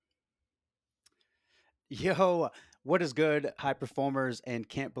Yo, what is good, high performers and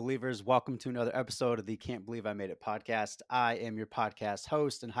camp believers? Welcome to another episode of the Can't Believe I Made It podcast. I am your podcast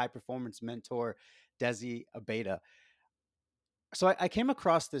host and high performance mentor, Desi Abeda. So I came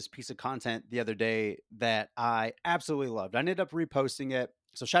across this piece of content the other day that I absolutely loved. I ended up reposting it.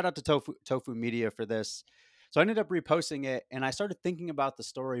 So shout out to Tofu Media for this. So I ended up reposting it and I started thinking about the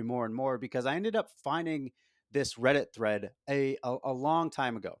story more and more because I ended up finding this Reddit thread a long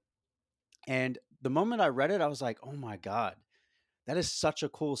time ago. And the moment I read it, I was like, oh my God, that is such a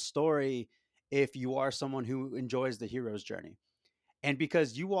cool story if you are someone who enjoys the hero's journey. And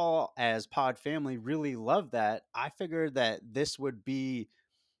because you all, as Pod family, really love that, I figured that this would be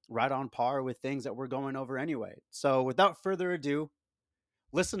right on par with things that we're going over anyway. So without further ado,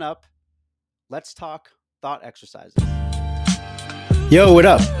 listen up. Let's talk thought exercises. Yo, what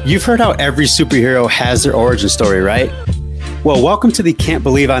up? You've heard how every superhero has their origin story, right? Well, welcome to the Can't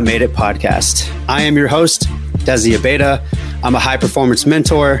Believe I Made It podcast. I am your host, Desi Abeda. I'm a high performance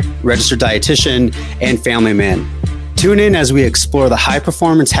mentor, registered dietitian, and family man. Tune in as we explore the high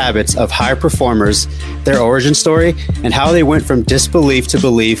performance habits of high performers, their origin story, and how they went from disbelief to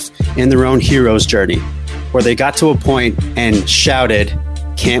belief in their own hero's journey, where they got to a point and shouted,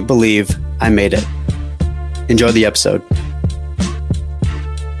 "Can't believe I made it." Enjoy the episode.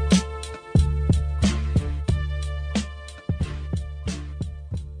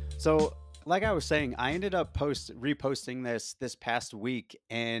 So, like I was saying, I ended up reposting this past week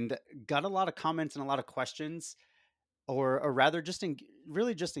and got a lot of comments and a lot of questions, or rather,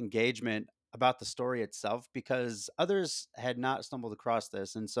 really just engagement about the story itself because others had not stumbled across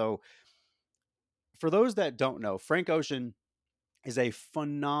this. And so, for those that don't know, Frank Ocean is a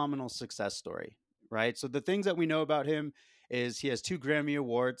phenomenal success story, right? So, the things that we know about him is he has two Grammy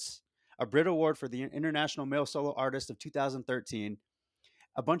Awards, a Brit Award for the International Male Solo Artist of 2013,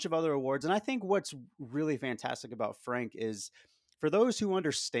 a bunch of other awards. And I think what's really fantastic about Frank is for those who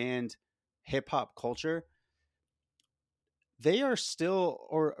understand hip hop culture, they are still,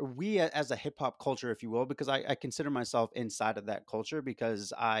 or we as a hip hop culture, if you will, because I consider myself inside of that culture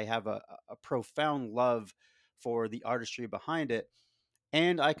because I have a profound love for the artistry behind it.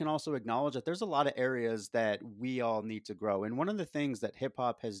 And I can also acknowledge that there's a lot of areas that we all need to grow. And one of the things that hip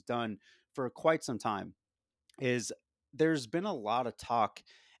hop has done for quite some time is there's been a lot of talk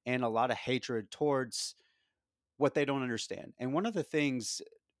and a lot of hatred towards what they don't understand. And one of the things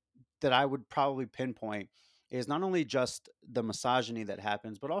that I would probably pinpoint is not only just the misogyny that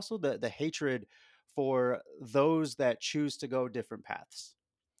happens, but also the hatred for those that choose to go different paths.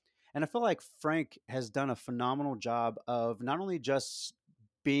 And I feel like Frank has done a phenomenal job of not only just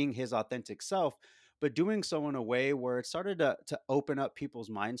being his authentic self, but doing so in a way where it started to open up people's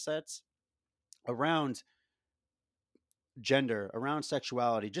mindsets around gender, around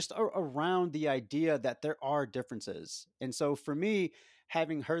sexuality, just around the idea that there are differences. And so for me,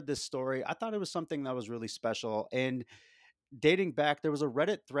 having heard this story, I thought it was something that was really special. And dating back, there was a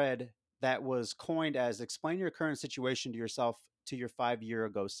Reddit thread that was coined as "explain your current situation to yourself, to your 5 year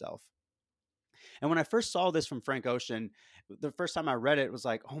ago self." And when I first saw this from Frank Ocean, the first time I read it, it was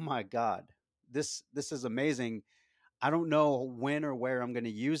like, oh my God, this is amazing. I don't know when or where I'm going to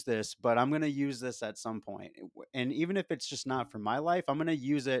use this, but I'm going to use this at some point. And even if it's just not for my life, I'm going to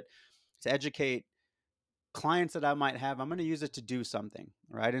use it to educate clients that I might have. I'm going to use it to do something,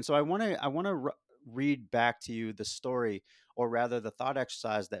 right? And so I want to read back to you the story, or rather the thought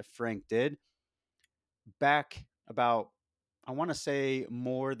exercise that Frank did back about, I want to say,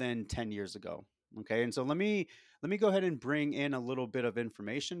 more than 10 years ago. Okay? And so let me go ahead and bring in a little bit of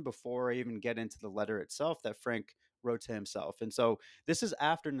information before I even get into the letter itself that Frank wrote to himself. And so this is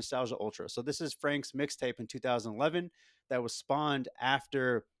after Nostalgia Ultra. So this is Frank's mixtape in 2011 that was spawned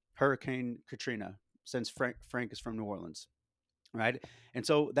after Hurricane Katrina, since Frank is from New Orleans, right? And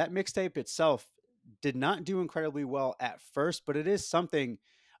so that mixtape itself did not do incredibly well at first, but it is something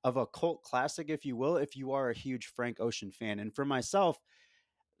of a cult classic, if you will, if you are a huge Frank Ocean fan. And for myself,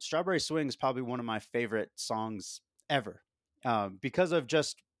 Strawberry Swing is probably one of my favorite songs ever, because of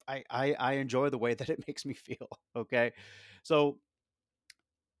just I enjoy the way that it makes me feel. Okay, so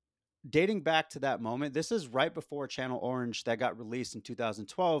dating back to that moment, this is right before Channel Orange that got released in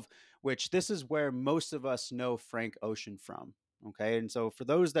 2012, which this is where most of us know Frank Ocean from. Okay. And so for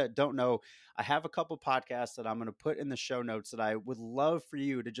those that don't know, I have a couple podcasts that I'm going to put in the show notes that I would love for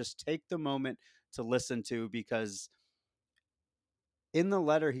you to just take the moment to listen to, because in the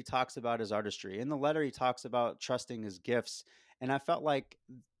letter, he talks about his artistry. In the letter, he talks about trusting his gifts. And I felt like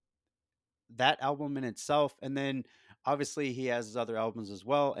that album in itself, and then obviously he has his other albums as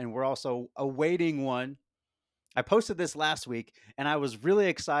well. And we're also awaiting one. I posted this last week and I was really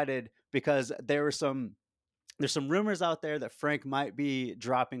excited because there were some There's some rumors out there that Frank might be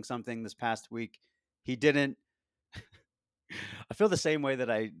dropping something this past week. He didn't. I feel the same way that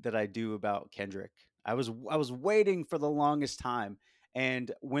I do about Kendrick. I was waiting for the longest time,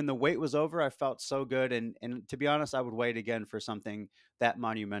 and when the wait was over, I felt so good. And to be honest, I would wait again for something that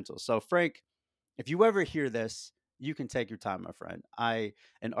monumental. So Frank, if you ever hear this, you can take your time, my friend. I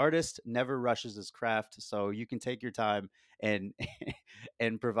An artist never rushes his craft, so you can take your time and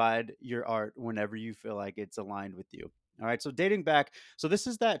and provide your art whenever you feel like it's aligned with you. All right. So dating back, so this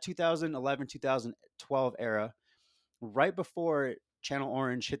is that 2011 2012 era, right before Channel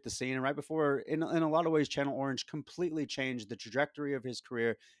Orange hit the scene, and right before, in a lot of ways, Channel Orange completely changed the trajectory of his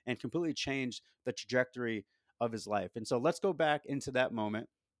career and completely changed the trajectory of his life. And so let's go back into that moment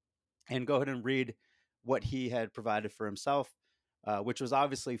and go ahead and read what he had provided for himself, which was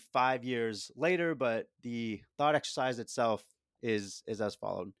obviously 5 years later, but the thought exercise itself is as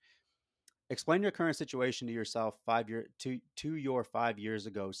followed. Explain your current situation to yourself 5 year to your 5 years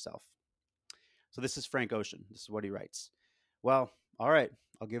ago self. So this is Frank Ocean. This is what he writes. Well, all right,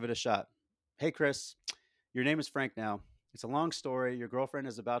 I'll give it a shot. Hey Chris, your name is Frank now. It's a long story. Your girlfriend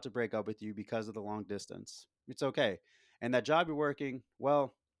is about to break up with you because of the long distance. It's okay. And that job you're working,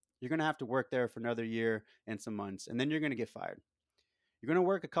 well, you're going to have to work there for another year and some months, and then you're going to get fired. You're going to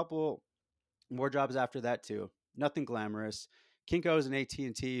work a couple more jobs after that too. Nothing glamorous. Kinko's and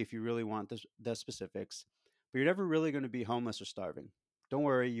AT&T if you really want the specifics. But you're never really going to be homeless or starving. Don't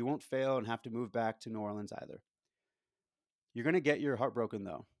worry, you won't fail and have to move back to New Orleans either. You're going to get your heart broken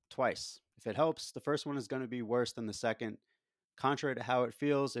though, twice. If it helps, the first one is going to be worse than the second. Contrary to how it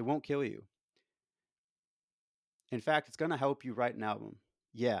feels, it won't kill you. In fact, it's going to help you write an album.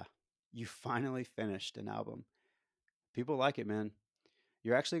 Yeah, you finally finished an album. People like it, man.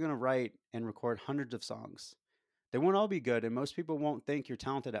 You're actually going to write and record hundreds of songs. They won't all be good, and most people won't think you're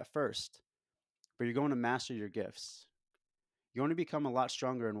talented at first, but you're going to master your gifts. You're going to become a lot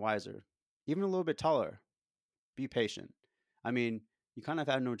stronger and wiser, even a little bit taller. Be patient. I mean, you kind of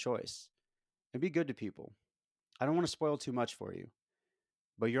have no choice. And be good to people. I don't want to spoil too much for you,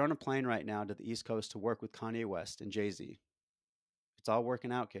 but you're on a plane right now to the East Coast to work with Kanye West and Jay-Z. It's all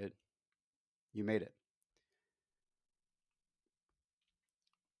working out, kid. You made it.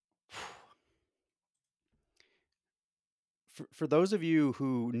 For those of you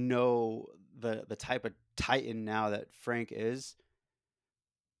who know the type of titan now that Frank is,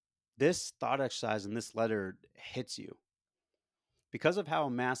 this thought exercise and this letter hits you because of how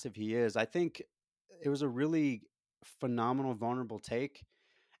massive he is. I think it was a really phenomenal, vulnerable take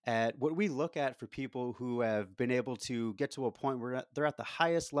at what we look at for people who have been able to get to a point where they're at the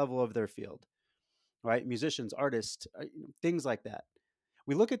highest level of their field, right? Musicians, artists, things like that.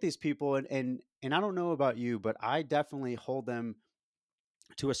 We look at these people, and I don't know about you, but I definitely hold them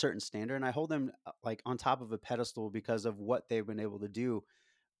to a certain standard, and I hold them like on top of a pedestal because of what they've been able to do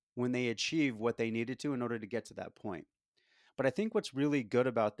when they achieve what they needed to in order to get to that point. But I think what's really good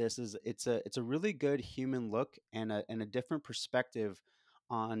about this is it's a really good human look and a different perspective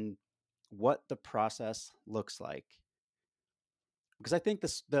on what the process looks like. Because I think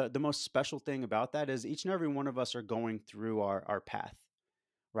the most special thing about that is each and every one of us are going through our path,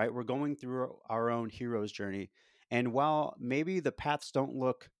 right? We're going through our own hero's journey. And while maybe the paths don't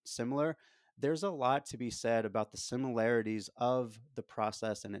look similar, there's a lot to be said about the similarities of the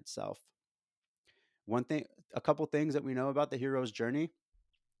process in itself. One thing, a couple things that we know about the hero's journey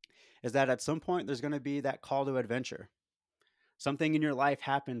is that at some point there's going to be that call to adventure. Something in your life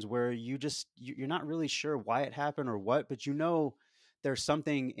happens where you're not really sure why it happened or what, but you know there's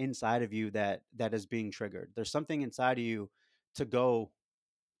something inside of you that is being triggered. There's something inside of you to go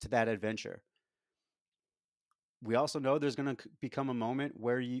to that adventure. We also know there's going to become a moment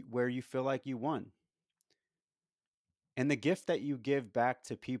where you feel like you won. And the gift that you give back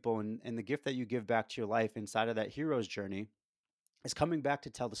to people, and the gift that you give back to your life inside of that hero's journey is coming back to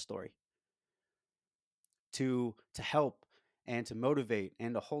tell the story, to help and to motivate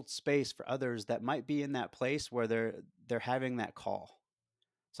and to hold space for others that might be in that place where they're having that call.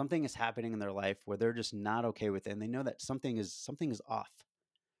 Something is happening in their life where they're just not okay with it, and they know that something is off.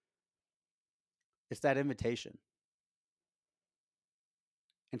 It's that invitation.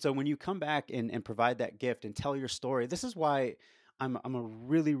 And so when you come back and provide that gift and tell your story, this is why I'm a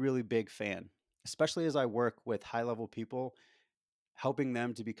really, really big fan, especially as I work with high level people, helping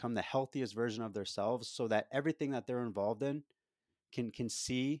them to become the healthiest version of themselves so that everything that they're involved in can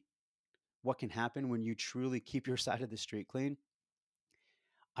see what can happen when you truly keep your side of the street clean.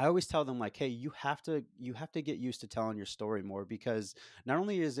 I always tell them like, "Hey, you have to get used to telling your story more because not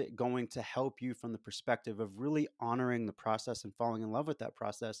only is it going to help you from the perspective of really honoring the process and falling in love with that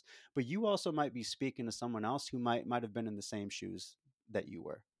process, but you also might be speaking to someone else who might have been in the same shoes that you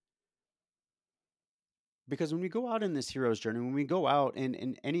were." Because when we go out in this hero's journey, when we go out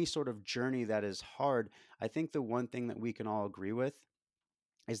in any sort of journey that is hard, I think the one thing that we can all agree with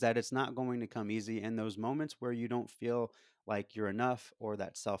is that it's not going to come easy. And those moments where you don't feel like you're enough or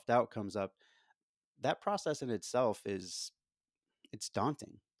that self doubt comes up, that process in itself is it's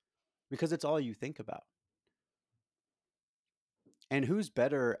daunting because it's all you think about. And who's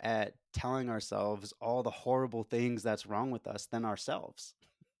better at telling ourselves all the horrible things that's wrong with us than ourselves?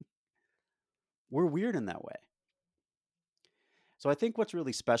 We're weird in that way. So I think what's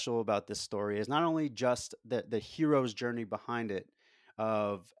really special about this story is not only just the hero's journey behind it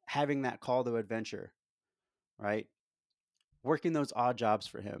of having that call to adventure, right? Working those odd jobs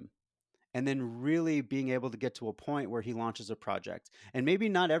for him and then really being able to get to a point where he launches a project. And maybe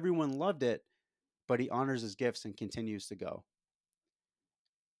not everyone loved it, but he honors his gifts and continues to go.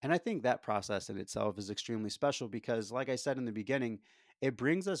 And I think that process in itself is extremely special because, like I said in the beginning, it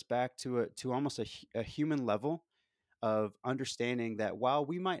brings us back to almost a human level of understanding that while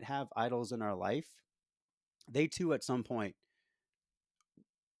we might have idols in our life, they too at some point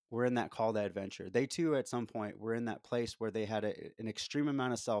were in that call to adventure. They too at some point were in that place where they had an extreme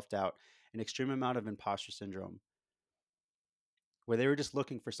amount of self doubt, an extreme amount of imposter syndrome, where they were just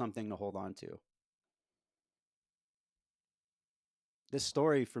looking for something to hold on to. This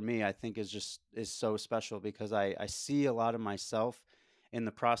story for me, I think is so special because I see a lot of myself in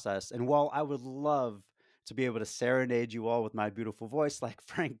the process. And while I would love to be able to serenade you all with my beautiful voice like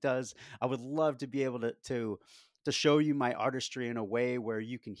Frank does, I would love to be able to show you my artistry in a way where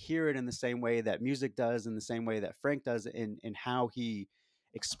you can hear it in the same way that music does, in the same way that Frank does, in how he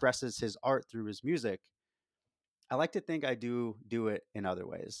expresses his art through his music. I like to think I do it in other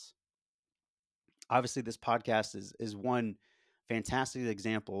ways. Obviously this podcast is one fantastic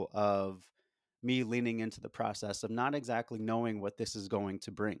example of me leaning into the process of not exactly knowing what this is going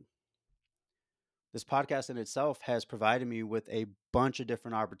to bring. This podcast in itself has provided me with a bunch of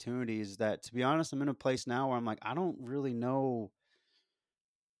different opportunities that, to be honest, I'm in a place now where I'm like, I don't really know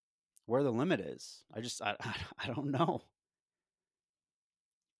where the limit is. I don't know.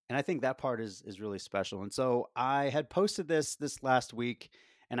 And I think that part is really special. And so I had posted this last week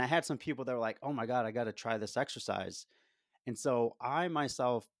and I had some people that were like, "Oh my god, I got to try this exercise." And so I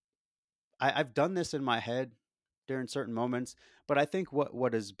myself I've done this in my head during certain moments, but I think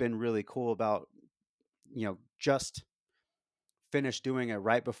what has been really cool about, just finished doing it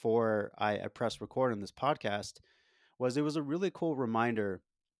right before I pressed record on this podcast was it was a really cool reminder,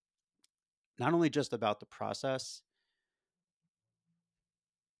 not only just about the process,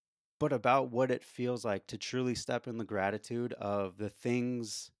 but about what it feels like to truly step in the gratitude of the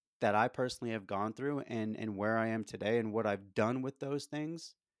things that I personally have gone through and where I am today and what I've done with those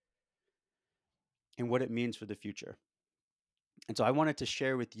things and what it means for the future. And so I wanted to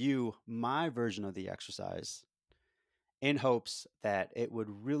share with you my version of the exercise in hopes that it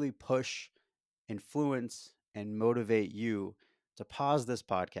would really push, influence, and motivate you to pause this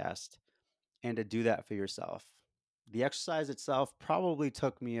podcast and to do that for yourself. The exercise itself probably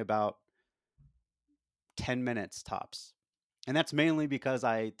took me about 10 minutes tops. And that's mainly because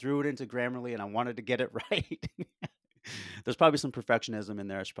I threw it into Grammarly and I wanted to get it right. There's probably some perfectionism in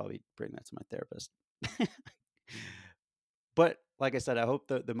there. I should probably bring that to my therapist. But like I said, I hope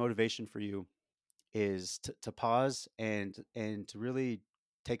the motivation for you is to pause and to really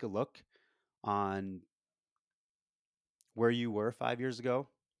take a look on where you were 5 years ago.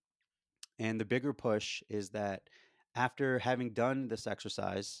 And the bigger push is that after having done this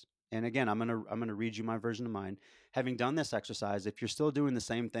exercise, and again, I'm gonna read you my version of mine. Having done this exercise, if you're still doing the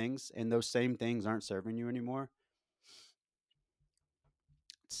same things and those same things aren't serving you anymore,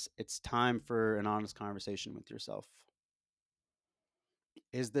 it's time for an honest conversation with yourself.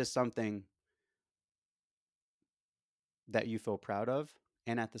 Is this something that you feel proud of?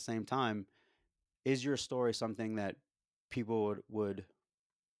 And at the same time, is your story something that people would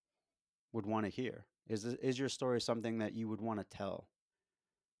want to hear? Is your story something that you would want to tell,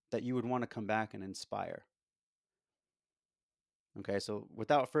 that you would want to come back and inspire? Okay, so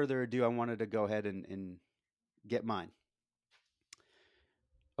without further ado, I wanted to go ahead and get mine.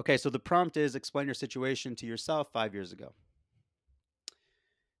 Okay, so the prompt is explain your situation to yourself 5 years ago.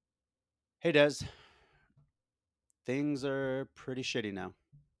 Hey, Des, things are pretty shitty now.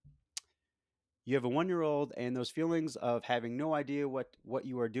 You have a 1 year old, and those feelings of having no idea what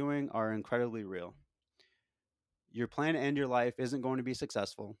you are doing are incredibly real. Your plan to end your life isn't going to be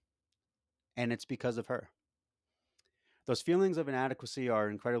successful, and it's because of her. Those feelings of inadequacy are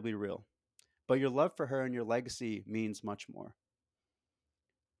incredibly real, but your love for her and your legacy means much more.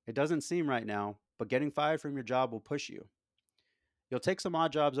 It doesn't seem right now, but getting fired from your job will push you. You'll take some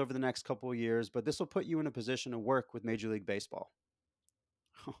odd jobs over the next couple of years, but this will put you in a position to work with Major League Baseball.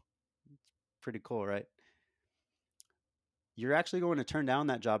 Pretty cool, right? You're actually going to turn down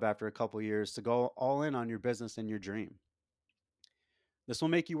that job after a couple of years to go all in on your business and your dream. This will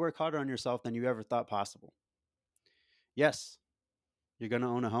make you work harder on yourself than you ever thought possible. Yes, you're going to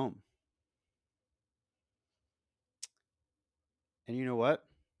own a home. And you know what?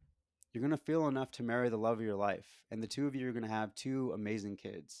 You're going to feel enough to marry the love of your life. And the two of you are going to have two amazing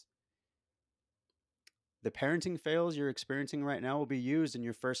kids. The parenting fails you're experiencing right now will be used in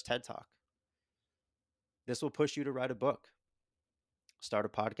your first TED Talk. This will push you to write a book, start a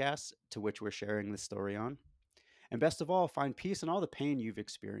podcast to which we're sharing this story on, and best of all, find peace in all the pain you've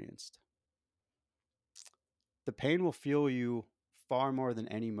experienced. The pain will fuel you far more than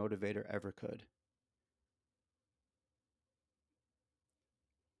any motivator ever could.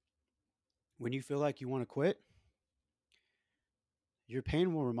 When you feel like you want to quit, your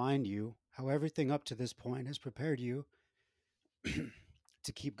pain will remind you how everything up to this point has prepared you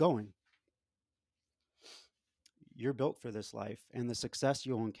to keep going. You're built for this life, and the success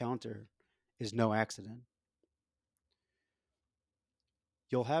you'll encounter is no accident.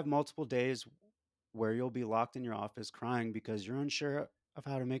 You'll have multiple days where you'll be locked in your office crying because you're unsure of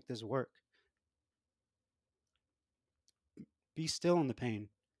how to make this work. Be still in the pain.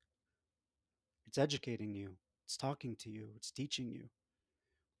 It's educating you. It's talking to you. It's teaching you.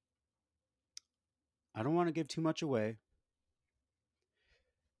 I don't want to give too much away,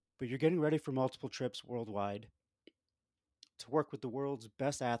 but you're getting ready for multiple trips worldwide to work with the world's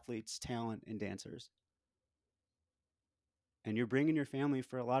best athletes, talent, and dancers. And you're bringing your family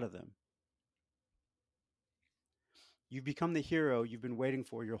for a lot of them. You've become the hero you've been waiting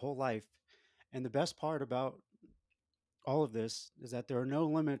for your whole life. And the best part about all of this is that there are no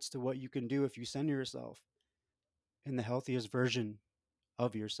limits to what you can do if you center yourself in the healthiest version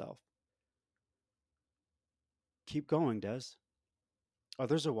of yourself. Keep going, Des.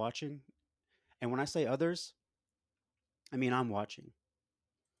 Others are watching. And when I say others, I mean I'm watching.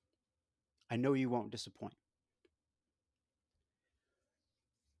 I know you won't disappoint.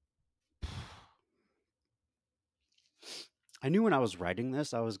 I knew when I was writing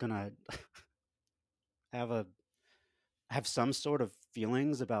this, I was going to have some sort of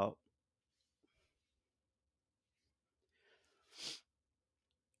feelings about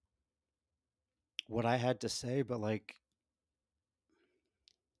what I had to say, but like,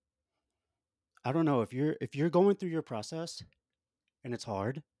 I don't know, if you're going through your process and it's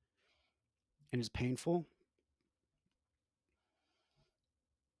hard and it's painful,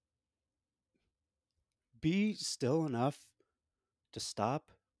 be still enough to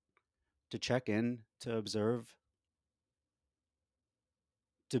stop, to check in, to observe,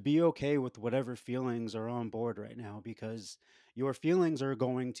 to be okay with whatever feelings are on board right now, because your feelings are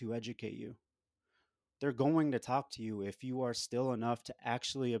going to educate you. They're going to talk to you if you are still enough to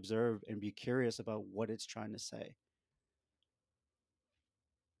actually observe and be curious about what it's trying to say.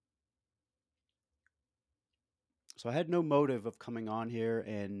 So I had no motive of coming on here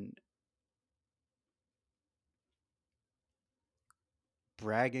and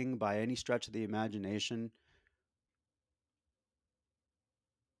bragging by any stretch of the imagination,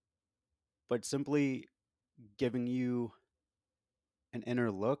 but simply giving you an inner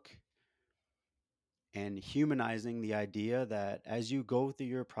look and humanizing the idea that as you go through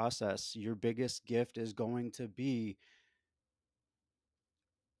your process, your biggest gift is going to be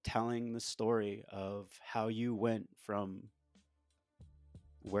telling the story of how you went from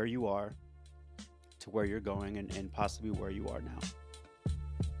where you are to where you're going, and possibly where you are now,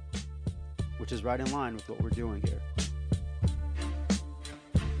 which is right in line with what we're doing here.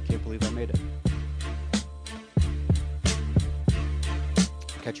 Can't believe I made it.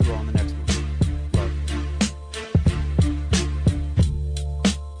 Catch you all on the next one.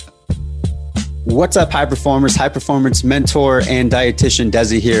 What's up, high performers, high performance mentor and dietitian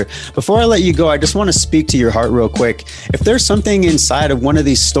Desi here. Before I let you go, I just want to speak to your heart real quick. If there's something inside of one of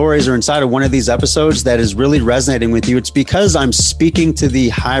these stories or inside of one of these episodes that is really resonating with you, it's because I'm speaking to the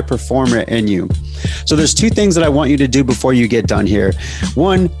high performer in you. So there's two things that I want you to do before you get done here.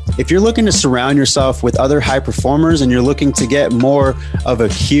 One, if you're looking to surround yourself with other high performers and you're looking to get more of a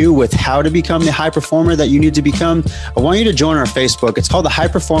cue with how to become the high performer that you need to become, I want you to join our Facebook. It's called the High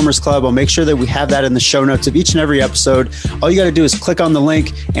Performers Club. I'll make sure that we have have that in the show notes of each and every episode. All you got to do is click on the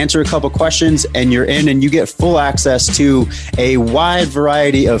link, answer a couple questions, and you're in, and you get full access to a wide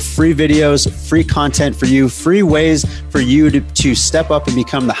variety of free videos, free content for you, free ways for you to step up and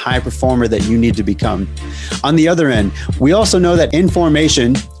become the high performer that you need to become. On the other end, we also know that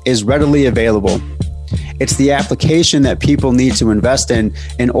information is readily available. It's the application that people need to invest in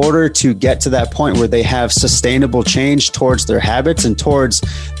order to get to that point where they have sustainable change towards their habits and towards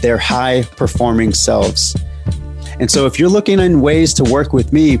their high performing selves. And so if you're looking in ways to work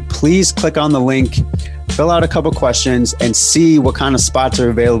with me, please click on the link, fill out a couple questions, and see what kind of spots are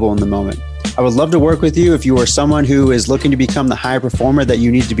available in the moment. I would love to work with you if you are someone who is looking to become the high performer that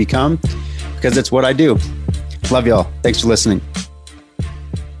you need to become, because it's what I do. Love y'all. Thanks for listening.